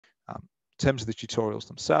In terms of the tutorials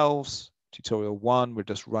themselves, tutorial 1, we're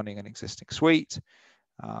just running an existing suite.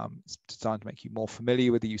 It's designed to make you more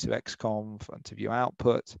familiar with the use of XConv and to view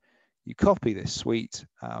output. You copy this suite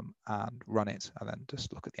and run it, and then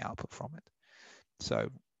just look at the output from it. So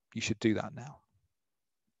you should do that now.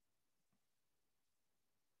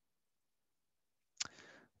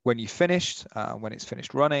 When you've finished, when it's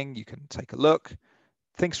finished running, you can take a look.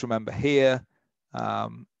 Things to remember here,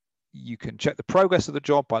 you can check the progress of the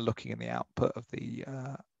job by looking in the output of the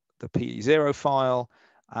PE0 file,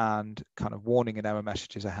 and kind of warning and error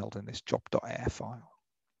messages are held in this job.air file.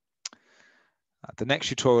 The next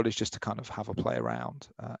tutorial is just to kind of have a play around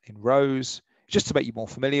in rows, just to make you more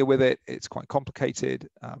familiar with it. It's quite complicated.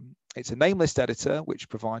 It's a name list editor, which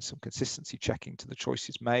provides some consistency checking to the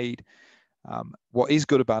choices made. What is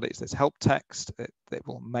good about it is there's help text that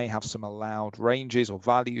may have some allowed ranges or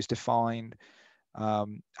values defined.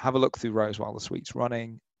 Have a look through rows while the suite's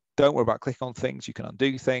running. Don't worry about clicking on things. You can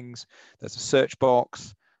undo things. There's a search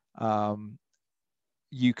box.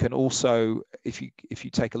 You can also, if you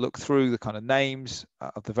take a look through the kind of names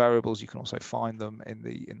of the variables, you can also find them in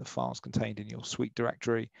the files contained in your suite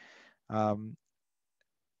directory.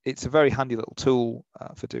 It's a very handy little tool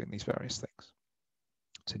for doing these various things.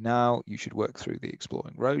 So now you should work through the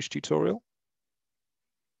Exploring Rows tutorial.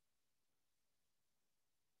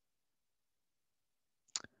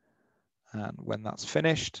 And when that's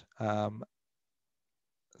finished,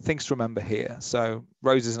 things to remember here. So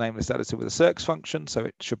rows is a name list editor with a search function, so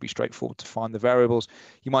it should be straightforward to find the variables.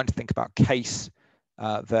 You might think about case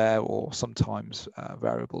there, or sometimes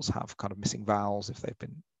variables have kind of missing vowels if they've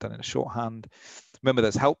been done in a shorthand. Remember,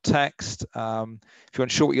 there's help text. If you're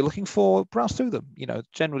unsure what you're looking for, browse through them. You know,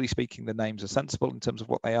 generally speaking, the names are sensible in terms of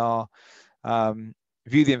what they are.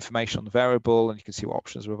 View the information on the variable, and you can see what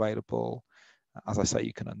options are available. As I say,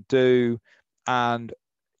 you can undo, and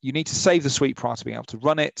you need to save the suite prior to being able to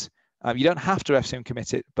run it. You don't have to FCM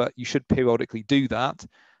commit it, but you should periodically do that,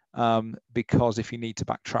 because if you need to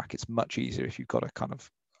backtrack, it's much easier if you've got a kind of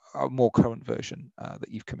a more current version that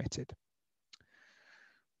you've committed.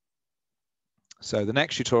 So the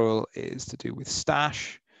next tutorial is to do with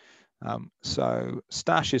Stash. So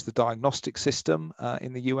Stash is the diagnostic system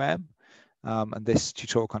in the UM. And this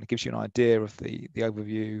tutorial kind of gives you an idea of the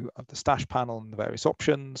overview of the Stash panel and the various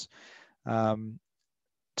options. In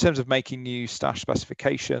terms of making new Stash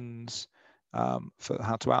specifications for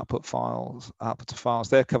how to output to files,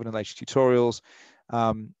 they're covered in later tutorials.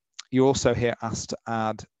 You're also here asked to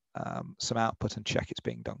add some output and check it's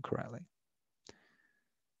being done correctly.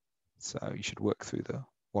 So you should work through the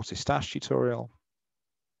What is Stash tutorial.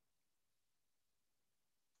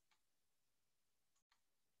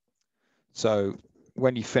 So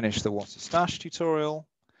when you finish the What is Stash tutorial,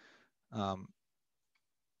 from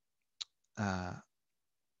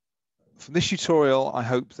this tutorial, I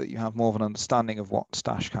hope that you have more of an understanding of what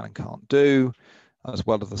Stash can and can't do, as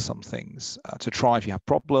well as some things to try if you have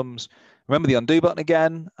problems. Remember the undo button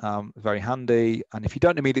again, very handy. And if you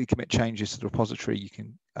don't immediately commit changes to the repository, you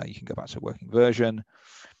can go back to a working version.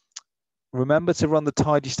 Remember to run the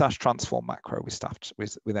tidy stash transform macro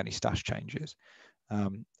with any stash changes.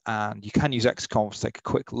 And you can use XConv to take a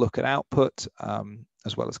quick look at output,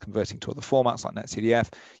 as well as converting to other formats like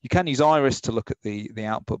netcdf. You can use Iris to look at the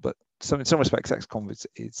output, but in some respects, XConv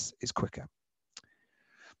is quicker.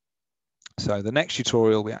 So the next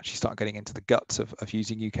tutorial, we actually start getting into the guts of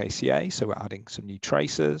using UKCA. So we're adding some new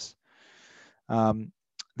tracers.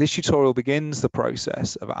 This tutorial begins the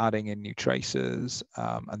process of adding in new tracers,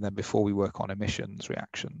 and then before we work on emissions,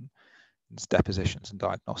 reactions, depositions, and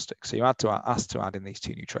diagnostics. So you're asked to add in these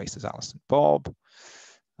two new tracers, Alice and Bob.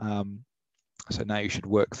 So now you should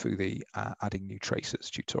work through the adding new tracers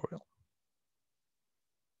tutorial.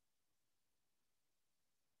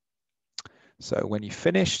 So when you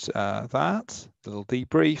finished that little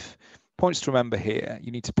debrief, points to remember here,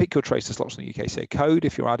 you need to pick your tracer slots on the UKCA code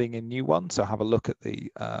if you're adding in new ones. So have a look at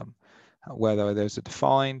the where those are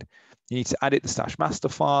defined. You need to edit the stash master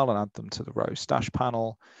file and add them to the row stash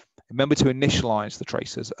panel. Remember to initialize the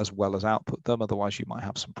tracers as well as output them, otherwise you might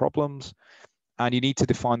have some problems. And you need to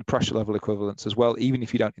define the pressure level equivalents as well, even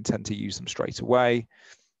if you don't intend to use them straight away.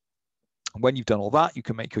 And when you've done all that, you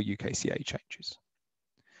can make your UKCA changes.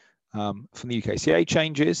 From the UKCA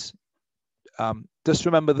changes, just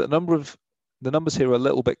remember that the numbers here are a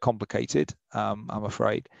little bit complicated, I'm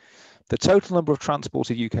afraid. The total number of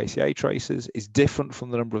transported UKCA tracers is different from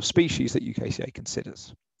the number of species that UKCA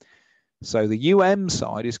considers. So the UM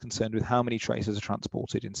side is concerned with how many tracers are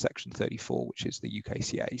transported in section 34, which is the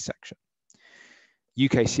UKCA section.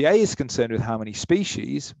 UKCA is concerned with how many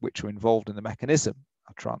species which are involved in the mechanism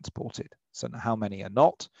are transported. So how many are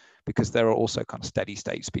not, because there are also kind of steady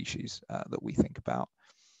state species that we think about.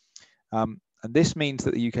 And this means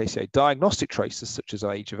that the UKCA diagnostic traces, such as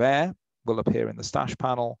age of air, will appear in the stash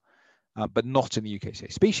panel, but not in the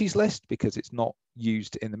UKCA species list because it's not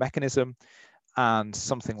used in the mechanism. And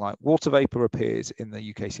something like water vapor appears in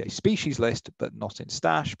the UKCA species list, but not in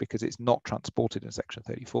stash because it's not transported in section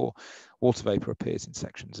 34. Water vapor appears in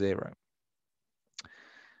section 0.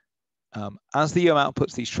 As the UM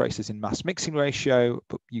outputs these traces in mass mixing ratio,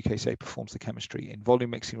 but UKCA performs the chemistry in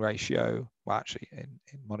volume mixing ratio, well, actually in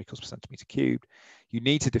molecules per centimeter cubed, you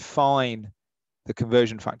need to define the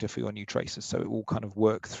conversion factor for your new traces. So it will kind of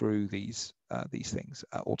work through these things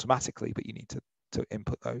automatically, but you need to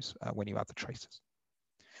input those when you add the traces.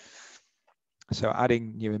 So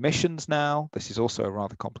adding new emissions now, this is also a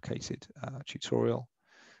rather complicated tutorial.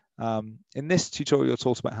 In this tutorial, it's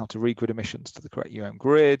also about how to regrid emissions to the correct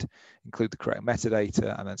grid, include the correct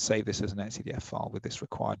metadata, and then save this as an NCDF file with this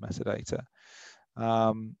required metadata.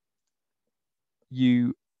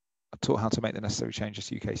 You are taught how to make the necessary changes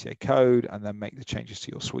to UKCA code and then make the changes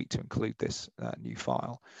to your suite to include this new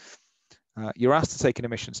file. You're asked to take an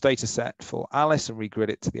emissions data set for Alice and regrid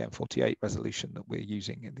it to the M48 resolution that we're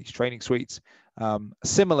using in these training suites. A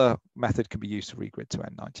similar method can be used to regrid to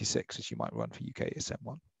N96 as you might run for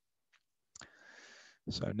UKSM1.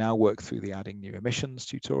 So now work through the adding new emissions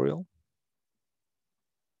tutorial.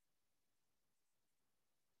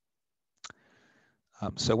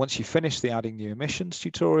 So once you finish the adding new emissions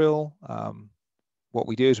tutorial, what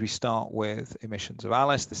we do is we start with emissions of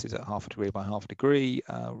Alice. This is at 0.5 degree by 0.5 degree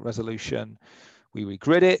resolution. We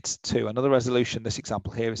regrid it to another resolution. This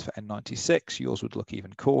example here is for N96. Yours would look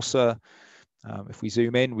even coarser. If we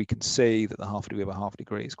zoom in, we can see that the 0.5 degree by 0.5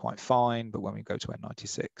 degree is quite fine, but when we go to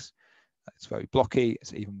N96, it's very blocky.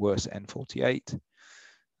 It's even worse at N48.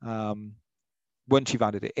 Once you've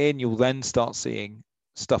added it in, you'll then start seeing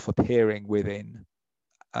stuff appearing within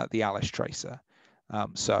the Alice tracer.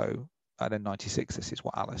 So at N96, this is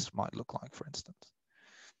what Alice might look like, for instance.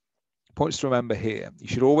 Points to remember here: you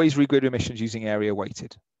should always regrid emissions using area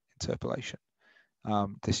weighted interpolation.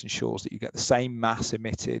 This ensures that you get the same mass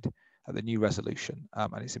emitted at the new resolution,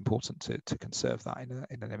 and it's important to conserve that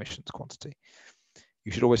in an emissions quantity.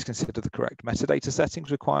 You should always consider the correct metadata settings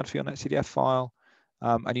required for your NetCDF file,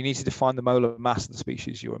 and you need to define the molar mass of the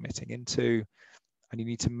species you're emitting into, and you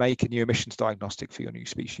need to make a new emissions diagnostic for your new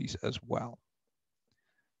species as well.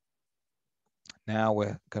 Now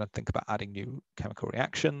we're going to think about adding new chemical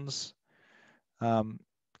reactions. In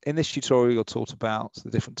this tutorial, you're taught about the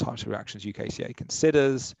different types of reactions UKCA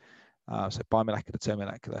considers. So bimolecular,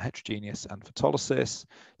 termolecular, heterogeneous, and photolysis.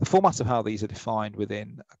 The format of how these are defined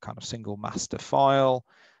within a kind of single master file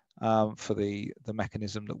for the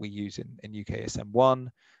mechanism that we use in UKSM1.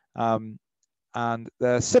 And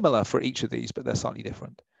they're similar for each of these, but they're slightly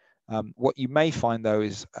different. What you may find, though,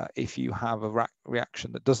 is if you have a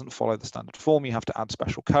reaction that doesn't follow the standard form, you have to add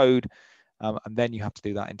special code, and then you have to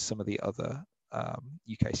do that in some of the other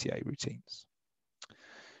UKCA routines.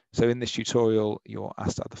 So in this tutorial, you're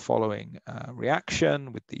asked to add the following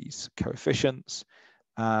reaction with these coefficients,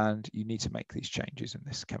 and you need to make these changes in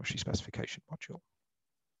this chemistry specification module.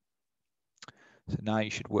 So now you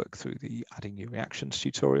should work through the adding new reactions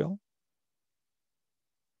tutorial.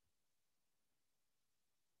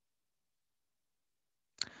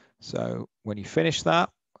 So when you finish that,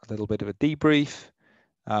 a little bit of a debrief.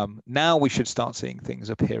 Now we should start seeing things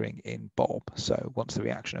appearing in Bob. So once the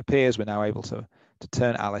reaction appears, we're now able to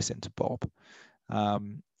turn Alice into Bob.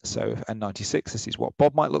 So if N96, this is what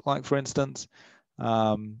Bob might look like, for instance.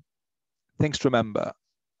 Things to remember.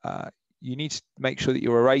 You need to make sure that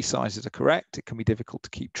your array sizes are correct. It can be difficult to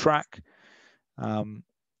keep track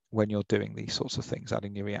when you're doing these sorts of things,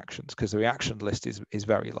 adding new reactions, because the reaction list is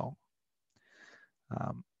very long.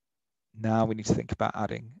 Now we need to think about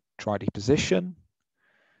adding dry deposition.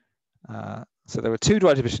 So there are two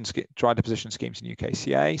dry deposition schemes in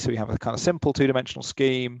UKCA. So we have a kind of simple two-dimensional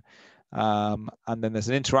scheme, and then there's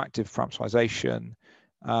an interactive parameterization,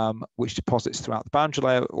 which deposits throughout the boundary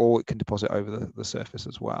layer, or it can deposit over the surface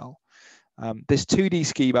as well. This 2D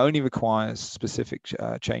scheme only requires specific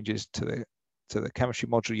changes to the chemistry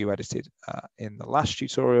module you edited in the last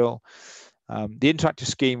tutorial. The interactive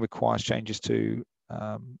scheme requires changes to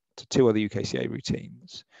two other UKCA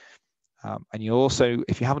routines. And you also,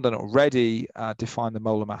 if you haven't done it already, define the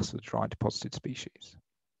molar mass of the dry deposited species.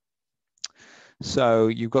 So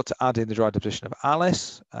you've got to add in the dry deposition of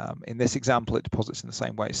Alice. In this example, it deposits in the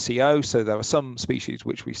same way as CO. So there are some species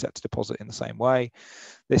which we set to deposit in the same way.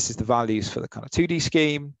 This is the values for the kind of 2D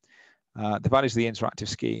scheme. The values of the interactive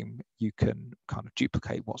scheme, you can kind of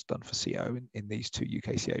duplicate what's done for CO in these two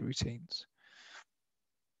UKCA routines.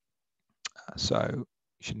 So you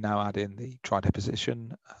should now add in the dry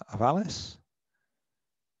deposition of Alice.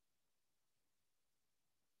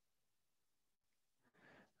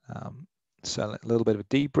 So a little bit of a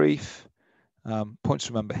debrief. Points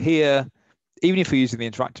to remember here, even if you're using the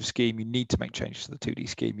interactive scheme, you need to make changes to the 2D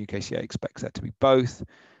scheme. UKCA expects there to be both.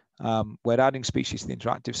 When adding species to the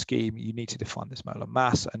interactive scheme, you need to define this molar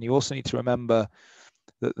mass, and you also need to remember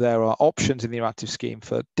that there are options in the interactive scheme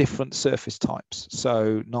for different surface types.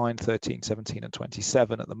 So 9, 13, 17, and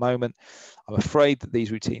 27 at the moment. I'm afraid that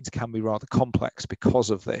these routines can be rather complex because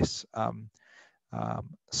of this.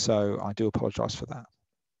 So I do apologize for that.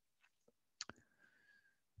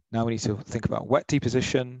 Now we need to think about wet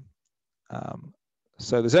deposition.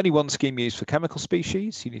 So there's only one scheme used for chemical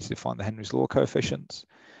species. You need to define the Henry's law coefficients.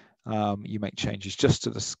 You make changes just to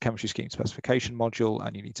the chemistry scheme specification module,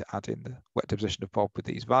 and you need to add in the wet deposition of Bob with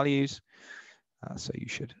these values. So you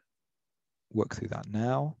should work through that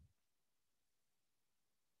now.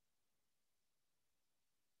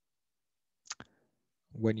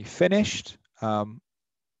 When you've finished,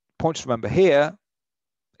 points to remember here,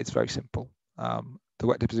 it's very simple. The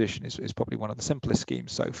wet deposition is probably one of the simplest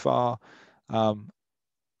schemes so far.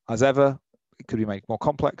 As ever, it could be made more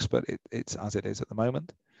complex, but it's as it is at the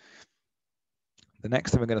moment. The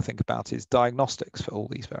next thing we're going to think about is diagnostics for all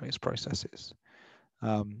these various processes.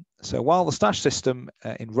 So while the stash system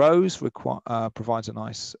in rows provides a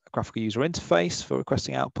nice graphical user interface for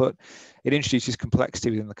requesting output, it introduces complexity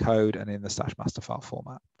within the code and in the stash master file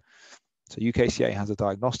format. So UKCA has a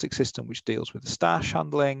diagnostic system which deals with the stash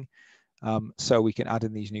handling, so we can add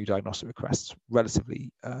in these new diagnostic requests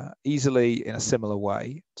relatively easily in a similar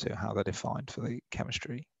way to how they're defined for the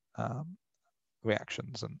chemistry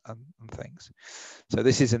reactions and things. So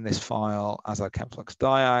this is in this file as a chemflux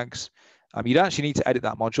diags. You don't actually need to edit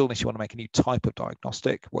that module unless you want to make a new type of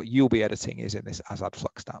diagnostic. What you'll be editing is in this asad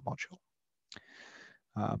fluxstat module.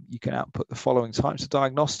 You can output the following types of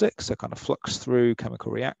diagnostics, so kind of flux through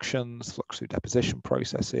chemical reactions, flux through deposition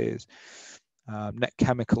processes, net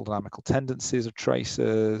chemical dynamical tendencies of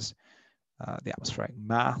tracers, the atmospheric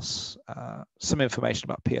mass, some information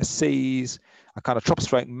about PSCs, a kind of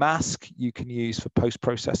tropospheric mask you can use for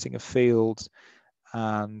post-processing of fields,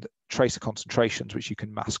 and tracer concentrations, which you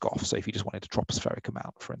can mask off. So if you just wanted a tropospheric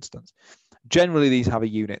amount, for instance. Generally, these have a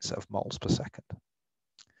units of moles per second.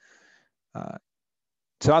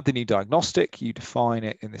 To add the new diagnostic, you define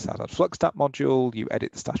it in this asad fluxstat module, you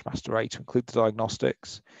edit the stash master array to include the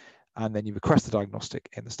diagnostics, and then you request the diagnostic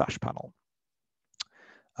in the stash panel.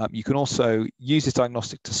 You can also use this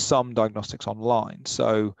diagnostic to sum diagnostics online.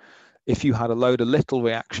 So if you had a load of little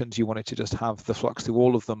reactions, you wanted to just have the flux through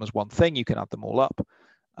all of them as one thing, you can add them all up.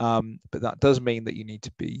 But that does mean that you need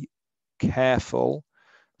to be careful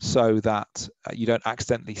so that you don't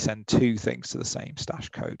accidentally send two things to the same stash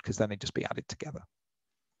code, because then they just be added together.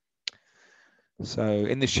 So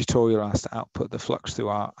in this tutorial, I asked to output the flux through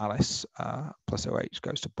our Alice plus OH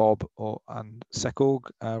goes to Bob and SecOrg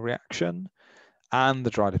reaction, and the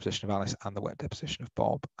dry deposition of Alice and the wet deposition of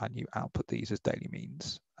Bob, and you output these as daily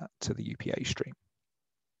means to the UPA stream.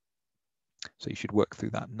 So you should work through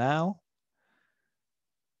that now.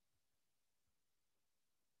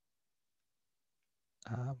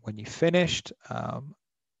 When you've finished, a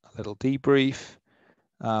little debrief.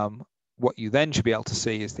 What you then should be able to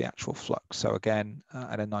see is the actual flux. So again,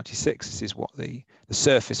 at N96, this is what the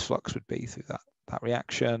surface flux would be through that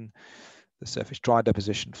reaction. The surface dry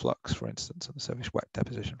deposition flux, for instance, and the surface wet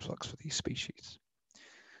deposition flux for these species.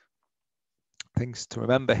 Things to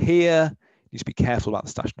remember here, you need to be careful about the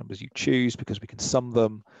stash numbers you choose because we can sum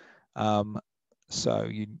them. So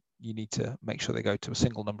you need to make sure they go to a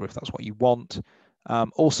single number if that's what you want.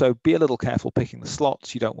 Also, be a little careful picking the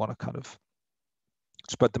slots. You don't want to kind of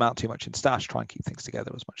spread them out too much in stash. Try and keep things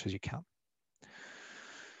together as much as you can.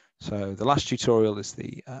 So the last tutorial is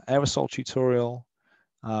the aerosol tutorial.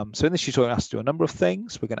 So in this tutorial, I have to do a number of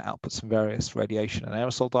things. We're going to output some various radiation and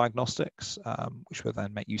aerosol diagnostics, which we'll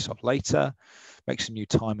then make use of later. Make some new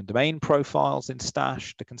time and domain profiles in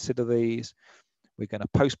stash to consider these. We're going to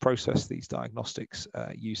post-process these diagnostics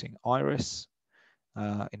using Iris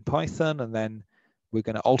in Python, and then we're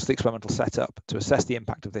going to alter the experimental setup to assess the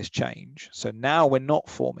impact of this change. So now we're not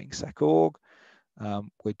forming SecOrg,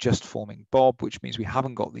 we're just forming Bob, which means we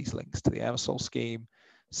haven't got these links to the aerosol scheme.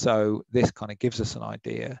 So this kind of gives us an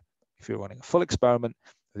idea, if you're running a full experiment,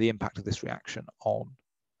 of the impact of this reaction on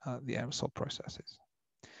the aerosol processes.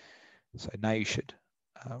 So now you should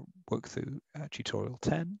work through tutorial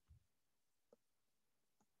 10.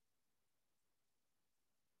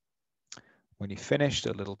 When you've finished,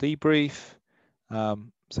 a little debrief.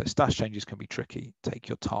 So stash changes can be tricky. Take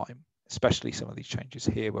your time, especially some of these changes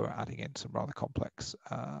here where we're adding in some rather complex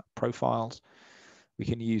profiles. We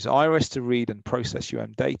can use Iris to read and process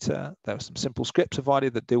data. There are some simple scripts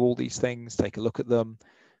provided that do all these things. Take a look at them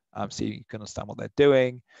so you can understand what they're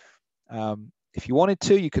doing. If you wanted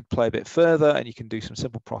to, you could play a bit further and you can do some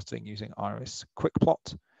simple plotting using Iris Quick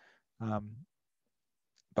Plot.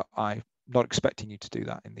 But I'm not expecting you to do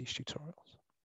that in these tutorials.